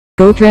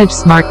Godrej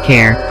Smart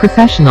Care,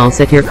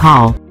 professionals at your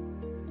call.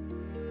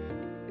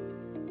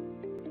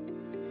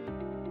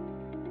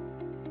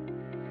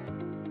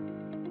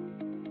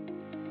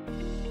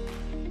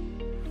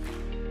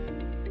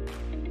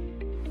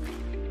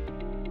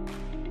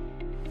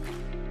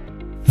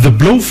 The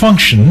blow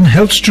function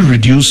helps to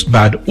reduce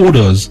bad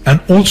odors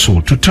and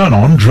also to turn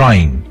on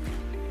drying.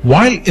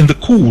 While in the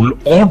cool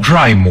or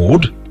dry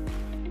mode,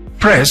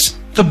 press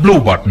the blow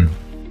button.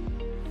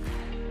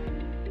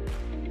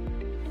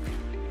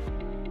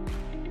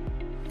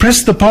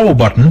 Press the power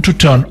button to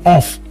turn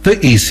off the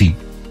AC.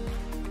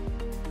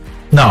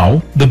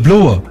 Now the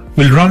blower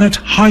will run at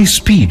high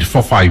speed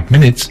for 5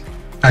 minutes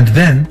and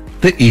then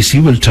the AC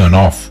will turn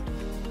off.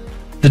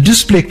 The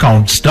display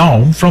counts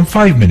down from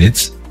 5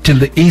 minutes till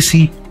the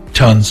AC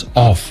turns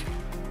off.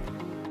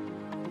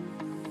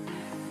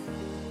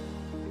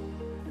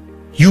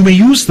 You may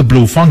use the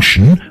blow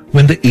function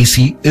when the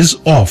AC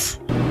is off.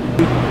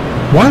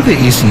 While the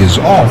AC is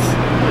off,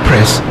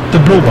 press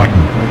the blow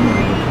button.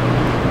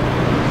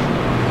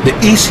 The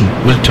AC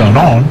will turn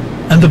on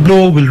and the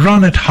blower will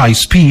run at high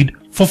speed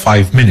for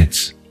 5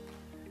 minutes.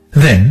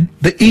 Then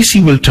the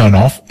AC will turn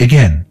off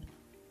again.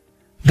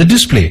 The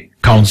display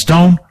counts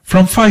down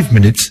from 5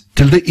 minutes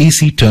till the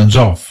AC turns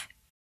off.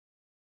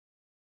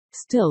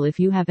 Still, if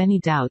you have any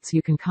doubts,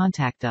 you can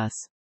contact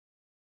us.